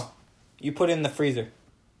 No. You put it in the freezer.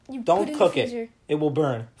 You put Don't in cook the it. freezer. It will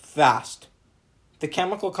burn fast. The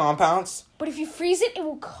chemical compounds, But if you freeze it, it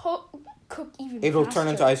will cook even it'll faster. turn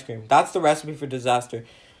into ice cream. That's the recipe for disaster.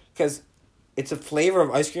 Because it's a flavor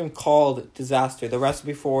of ice cream called disaster. The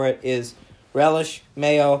recipe for it is relish,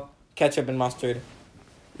 mayo, ketchup, and mustard.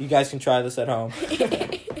 You guys can try this at home.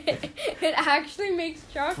 It actually makes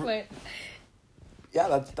chocolate.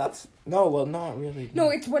 Yeah, that's no, well, not really. No,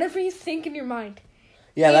 it's whatever you think in your mind.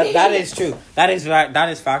 Yeah, that is true. That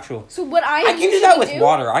is factual. So what I can do that with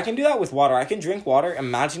water. I can do that with water. I can drink water,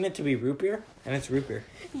 imagine it to be root beer, and it's root beer.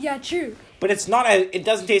 Yeah, true. But it's not. It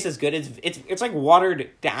doesn't taste as good. It's like watered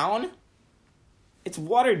down. It's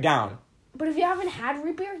watered down. But if you haven't had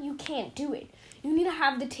root beer, you can't do it. You need to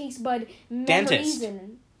have the taste bud memories Dentist.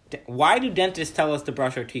 in. Why do dentists tell us to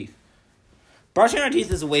brush our teeth? Brushing our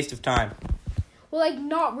teeth is a waste of time. Well, like,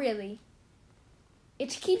 not really. It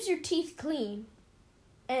keeps your teeth clean.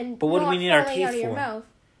 And But what do not we need our falling teeth out of your for? mouth.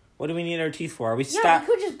 What do we need our teeth for? Are we Yeah, we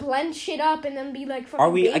could just blend shit up and then be like fucking Are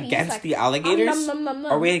we babies, against like, the alligators? nom, nom, nom,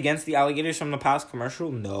 nom. Are we against the alligators from the past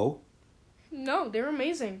commercial? No. No, they're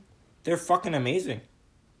amazing. They're fucking amazing.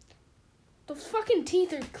 Those fucking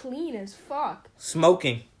teeth are clean as fuck.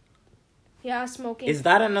 Smoking. Yeah, smoking. Is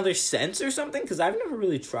that another sense or something? Because I've never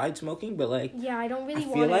really tried smoking, but like... Yeah, I don't really I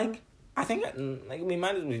want feel to. like... I think like we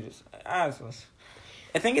might as well just...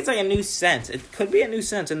 I think it's like a new sense. It could be a new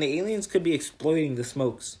sense, and the aliens could be exploiting the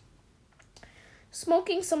smokes.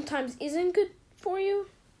 Smoking sometimes isn't good for you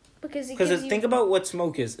because it gives Because you... think about what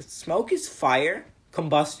smoke is. Smoke is fire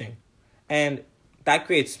combusting, and that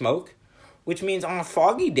creates smoke, which means on a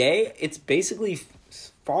foggy day, it's basically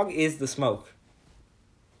fog is the smoke.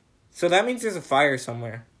 So that means there's a fire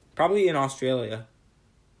somewhere, probably in Australia.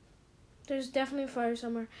 There's definitely a fire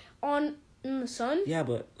somewhere. In the sun? Yeah,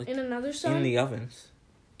 but like In another sun? in the ovens.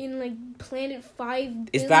 In like planet 5.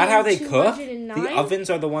 Is that how they cook? The ovens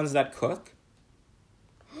are the ones that cook?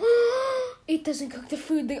 It doesn't cook the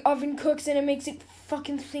food. The oven cooks and it makes it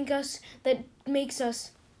fucking think us that makes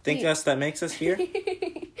us. Think us that makes us here?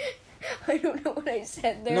 I don't know what I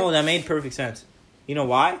said there. No, that made perfect sense. You know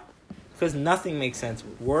why? Because nothing makes sense.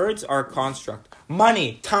 Words are a construct.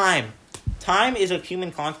 Money, time. Time is a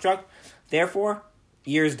human construct. Therefore,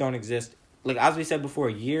 years don't exist. Like, as we said before,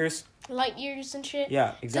 years... Light years and shit.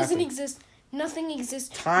 Yeah, exactly. Doesn't exist. Nothing exists.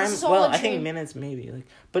 Time, This is all well, a I think dream. minutes maybe. Like,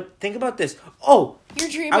 but think about this. Oh! You're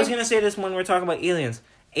dreaming. I was going to say this when we were talking about aliens.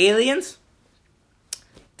 Aliens?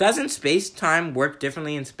 Doesn't space-time work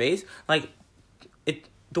differently in space? Like,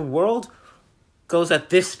 the world goes at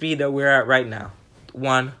this speed that we're at right now.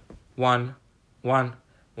 1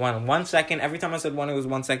 second. Every time I said 1, it was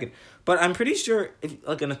 1 second. But I'm pretty sure,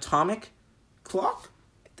 like an atomic clock,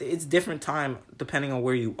 it's different time depending on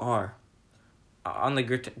where you are. On the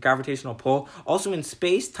gravitational pull. Also in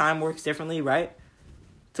space, time works differently, right?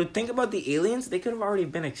 So think about the aliens. They could have already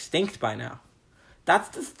been extinct by now. That's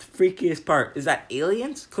the freakiest part, is that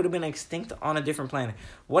aliens could have been extinct on a different planet.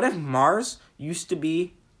 What if Mars used to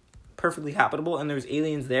be perfectly habitable and there's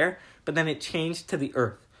aliens there, but then it changed to the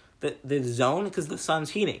Earth? The zone, because the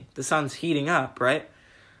sun's heating. The sun's heating up, right?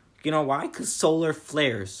 You know why? Because solar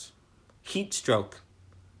flares. Heat stroke.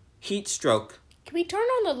 Heat stroke. Can we turn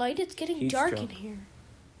on the light? It's getting Heat dark stroke. in here.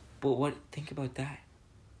 But think about that.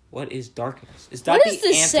 What is darkness? Is that What does the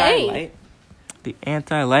this say? anti-light? The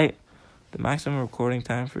anti-light. The maximum recording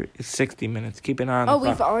time for is 60 minutes. Keep an eye on the Oh,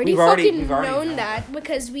 clock. we've already we've known that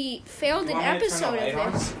because we failed You an want me to turn episode the light of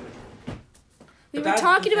on? this. We But were that's the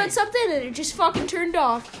talking about thing. something and it just fucking turned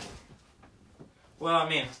off. Well, I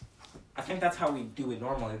mean, I think that's how we do it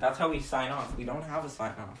normally. That's how we sign off. We don't have a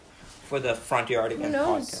sign off for the Front Yard Again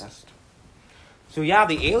knows? podcast. So yeah,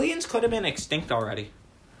 the aliens could have been extinct already.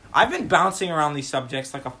 I've been bouncing around these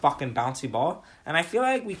subjects like a fucking bouncy ball, and I feel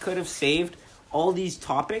like we could have saved all these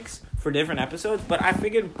topics for different episodes, but I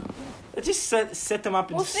figured let's just set them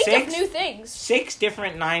up in We'll think of new things. 6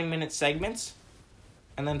 different 9-minute segments,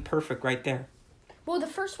 and then perfect right there. Well, the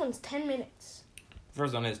first one's 10 minutes.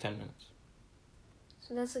 First one is 10 minutes.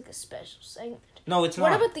 So that's like a special segment. No, it's What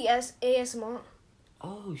not. about the ASMR?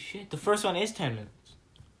 Oh shit! The first one is 10 minutes,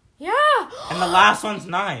 Yeah! and the last one's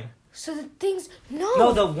 9. So the things...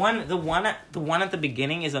 No, the one at the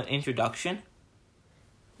beginning is an introduction.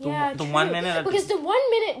 Yeah, the true. 1 minute at because the 1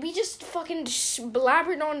 minute we just fucking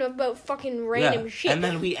blabbered on about fucking random shit. And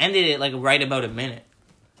then we ended it like right about a minute.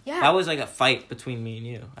 yeah. That was like a fight between me and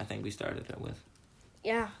you. I think we started it with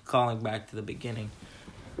Yeah. calling back to the beginning.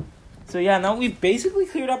 So yeah, now we've basically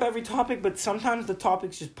cleared up every topic, but sometimes the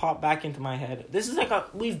topics just pop back into my head. This is like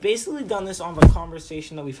we've basically done this on the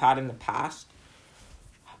conversation that we've had in the past.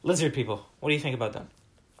 Lizard people, what do you think about them?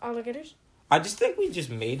 Alligators? I just think we just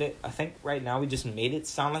made it. I think right now we just made it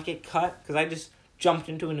sound like it cut because I just jumped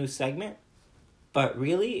into a new segment. But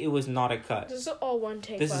really, it was not a cut. This is all one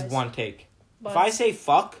take, This guys. is one take. But If I say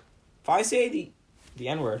fuck, if I say the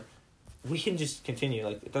N-word, we can just continue.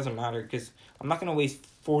 Like, it doesn't matter because I'm not going to waste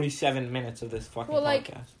 47 minutes of this fucking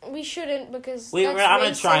podcast. we shouldn't because I'm that's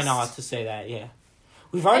going to try racist. not to say that, yeah.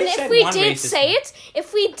 We've already And said if we one did racist say thing. it,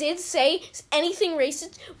 if we did say anything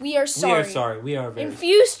racist, we are sorry. We are sorry. We are very In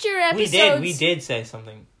future episodes... We did say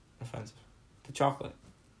something offensive. The chocolate.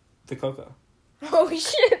 The cocoa. Oh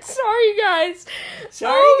shit, sorry guys.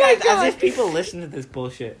 Sorry, Oh my guys. God. As if people listen to this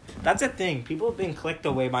bullshit. That's a thing. People have been clicked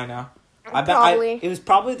away by now. Probably. It was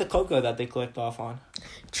probably the cocoa that they clicked off on.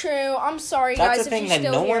 True, I'm sorry That's guys the thing if that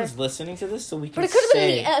you're no still here. one's listening to this, so we can But it could have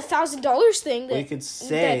say... been the $1,000 thing that... we could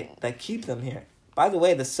say that keep them here. By the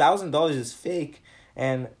way, the $1,000 is fake,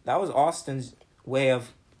 and that was Austin's way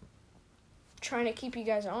of... Trying to keep you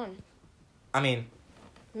guys on. I mean,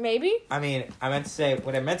 Maybe? I meant to say...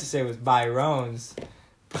 What I meant to say was Byron's.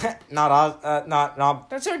 not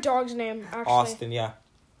That's our dog's name, actually. Austin, yeah.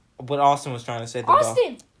 But Austin was trying to say the dog.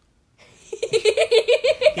 Austin!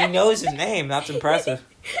 He knows his name. That's impressive.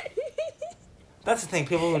 That's the thing.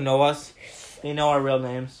 People who know us, they know our real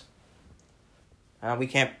names. We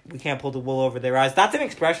can't pull the wool over their eyes. That's an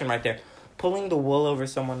expression right there. Pulling the wool over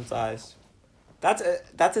someone's eyes. That's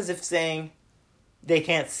as if saying they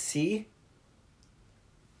can't see,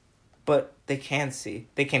 but they can see.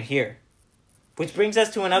 They can hear. Which brings us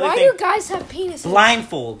to another Why thing. do guys have penises?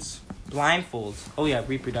 Blindfolds. Oh yeah,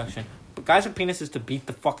 reproduction. But guys with penises to beat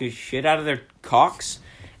the fucking shit out of their cocks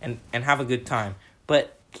and have a good time.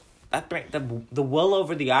 But that the wool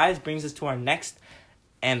over the eyes brings us to our next,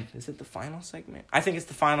 and is it the final segment? I think it's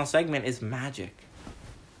the final segment is magic.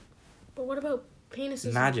 But what about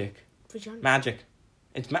penises? Magic. And vagina? Magic.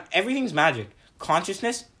 Everything's magic.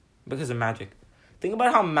 Consciousness because of magic. Think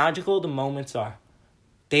about how magical the moments are.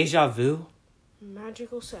 Deja vu.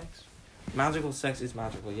 Magical sex. Magical sex is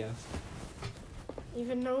magical, yes.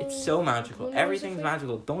 Even though... It's so magical. who knows Everything's if it-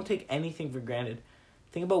 magical. Don't take anything for granted.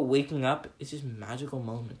 Think about waking up. It's just magical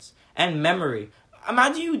moments. And memory.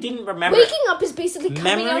 Imagine you didn't remember. Waking up is basically coming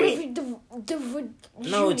Memory? out of the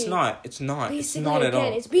No, it's not. It's not. Basically, it's not at all.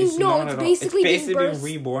 again, it's being- no, not it's at all. basically being being birthed.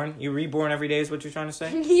 reborn. You're reborn every day is what you're trying to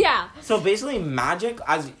say? Yeah. So basically magic,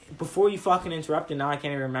 before you fucking interrupted, now I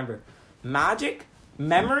can't even remember. Magic,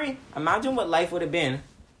 memory, imagine what life would have been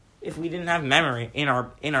if we didn't have memory in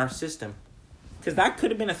our system. Because that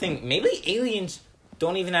could have been a thing. Maybe aliens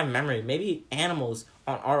don't even have memory. Maybe animals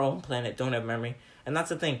on our own planet don't have memory. And that's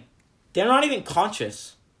the thing. They're not even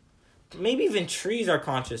conscious. Maybe even trees are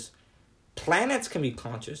conscious. Planets can be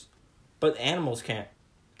conscious, but animals can't.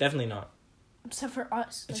 Definitely not. Except for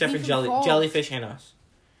us. Except for we've evolved. jellyfish and us.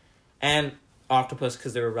 And octopus,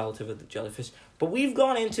 because they're a relative of the jellyfish. But we've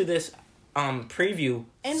gone into this preview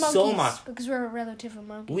And so monkeys, much. because we're a relative of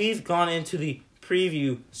monkeys. We've gone into the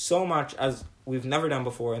preview so much as we've never done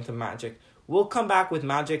before into Magic. We'll come back with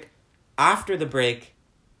Magic after the break.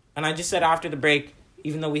 And I just said after the break,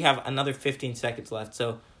 even though we have another 15 seconds left.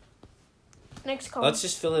 So Next call. let's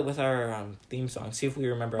just fill it with our theme song. See if we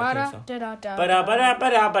remember our theme song.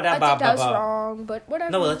 That was wrong, but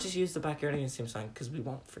whatever. No, let's just use the Backyard Audience theme song because we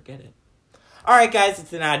won't forget it. Alright, guys,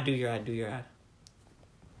 it's an ad. Do your ad. Do your ad.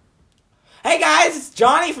 Hey, guys, it's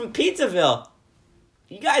Johnny from Pizzaville.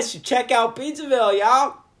 You guys should check out Pizzaville,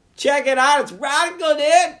 y'all. Check it out. It's radical,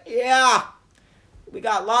 dude. Yeah. We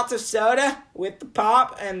got lots of soda with the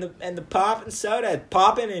pop and the pop and soda. It's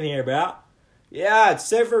popping in here, bro. Yeah, it's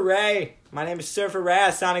Surfer Ray. My name is Surfer Ray. I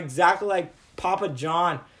sound exactly like Papa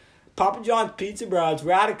John. Papa John's Pizza, bro. It's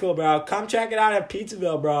radical, bro. Come check it out at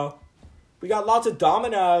Pizzaville, bro. We got lots of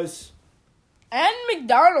Domino's. And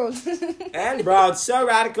McDonald's. And, bro, it's so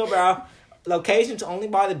radical, bro. Locations only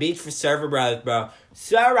by the beach for Surfer Brothers, bro.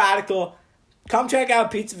 So radical. Come check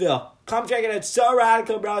out Pizzaville. Come check it out. It's so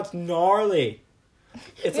radical, bro. It's gnarly.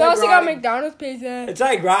 It's We also got McDonald's pizza. It's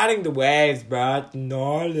like riding the waves, bro. It's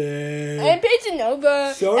gnarly. And Pizza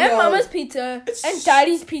Nova. So and gnarly. Mama's Pizza. It's- And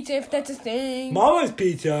Daddy's Pizza, if that's a thing. Mama's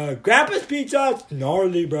pizza. Grandpa's pizza. It's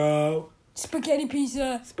gnarly, bro. Spaghetti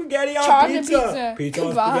pizza. Spaghetti on Chocolate pizza. pizza. Pizza on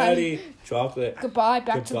Goodbye. spaghetti. Chocolate. Goodbye.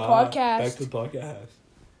 Back to the Goodbye. podcast. Back to the podcast.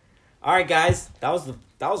 All right, guys. That was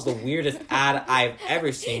the weirdest ad I've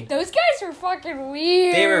ever seen. Those guys were fucking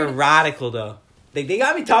weird. They were radical, though. They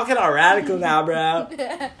got me talking all radical now, bro.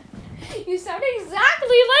 You sound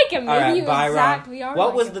exactly like him. All Maybe right, you bye, exactly Ron. are What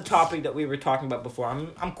like was him. the topic that we were talking about before?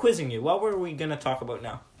 I'm quizzing you. What were we gonna talk about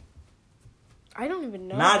now? I don't even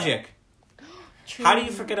know. Magic. True. How do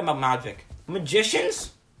you forget about magic?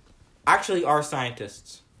 Magicians actually are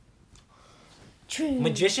scientists. True.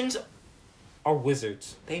 Magicians are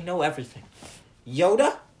wizards. They know everything.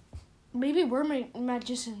 Yoda? Maybe we're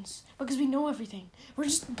magicians because we know everything. We're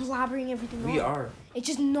just blabbering everything. We on. are. It's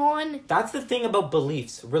just non. That's the thing about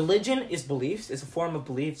beliefs. Religion is beliefs. It's a form of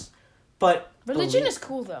beliefs. But Religion is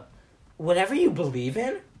cool though. whatever you believe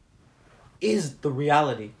in is the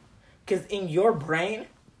reality. Because in your brain,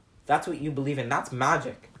 that's what you believe in. That's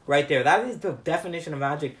magic. Right there. That is the definition of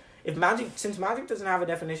magic. Since magic doesn't have a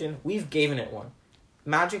definition, we've given it one.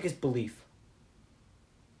 Magic is belief.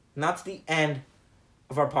 And that's the end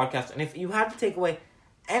of our podcast. And if you had to take away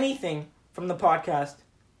anything from the podcast,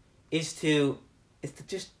 is to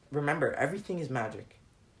just remember everything is magic.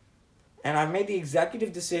 And I've made the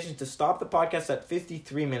executive decision to stop the podcast at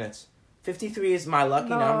 53 minutes. 53 is my lucky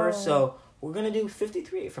number, so we're going to do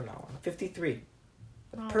 53 from now on. 53.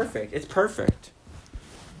 No. Perfect. It's perfect.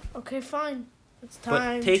 Okay, fine. It's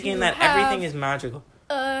time. But taking to that have, everything is magical.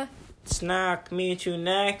 Snack, meet you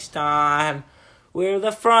next time. We're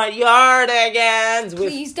the front yardigans with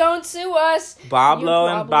Please don't sue us. Pablo You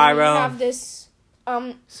and probably Byron. Have this.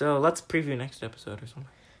 So let's preview next episode or something.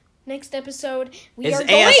 Next episode, we It's are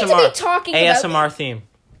going to be talking ASMR theme.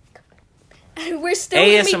 about. We're still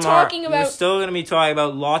going to be talking We're about. still going to be talking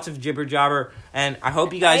about lots of jibber jabber, and I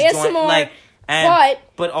hope you guys join. ASMR,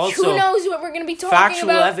 But who also knows what we're going to be talking factual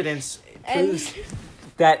about? evidence And- proves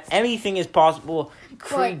that anything is possible,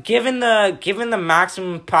 But- given the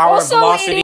maximum power Also, velocity.